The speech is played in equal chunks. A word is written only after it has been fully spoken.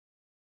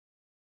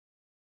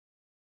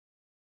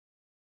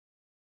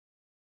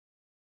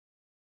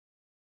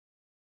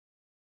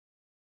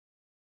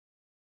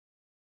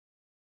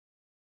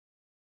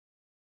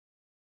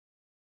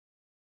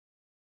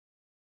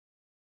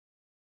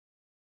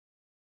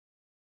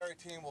Our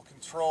team will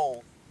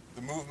control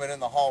the movement in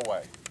the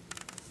hallway.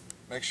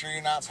 Make sure you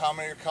announce how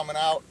many are coming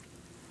out.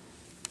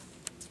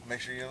 Make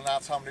sure you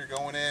announce how many are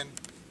going in.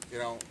 You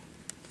know,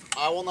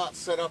 I will not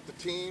set up the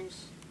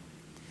teams,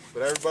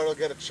 but everybody will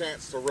get a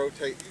chance to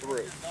rotate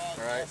through. All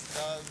right.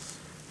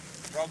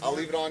 I'll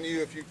leave it on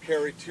you if you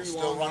carry two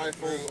long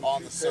rifles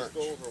on the search.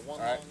 Or one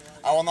long rifle.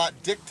 I will not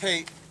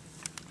dictate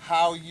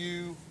how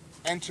you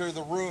enter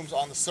the rooms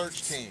on the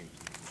search team.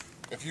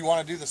 If you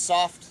want to do the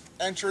soft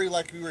entry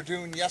like we were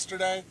doing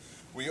yesterday,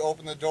 we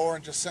opened the door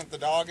and just sent the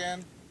dog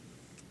in,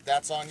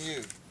 that's on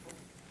you.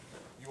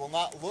 You will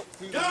not look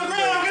through the window.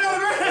 Get on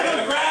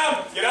the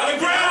ground! Get on the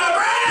ground!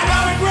 Get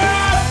on the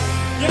ground!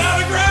 Get on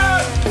the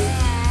ground!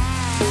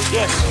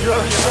 Yes, you're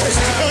right.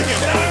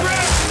 Get on the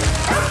ground!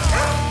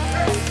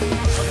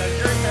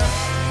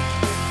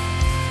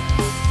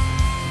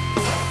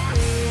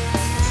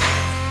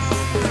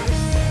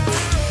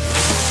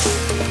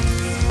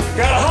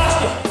 Got a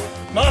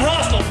hostile!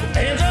 Non-hostile!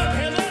 Hands up!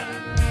 Hands up!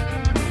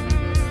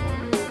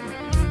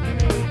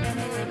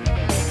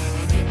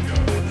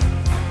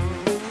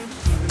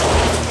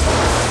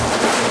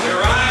 You're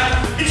right!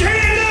 Get your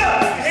hands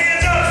up!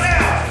 Hands up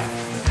now!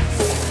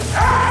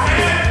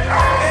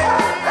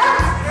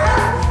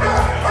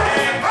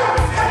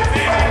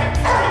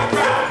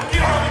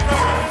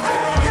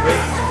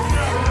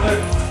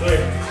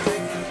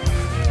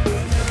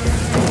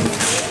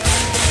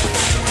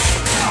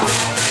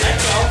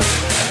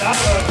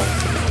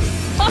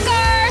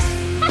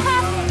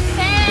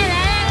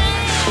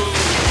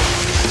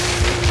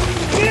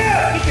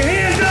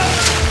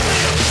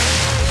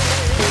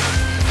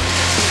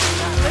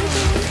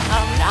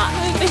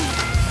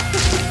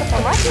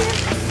 I'm right here.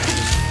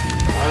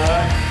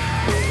 Alright.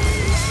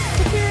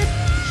 Secured.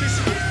 She's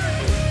secured.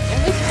 And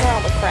this is where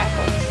all the crap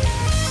was.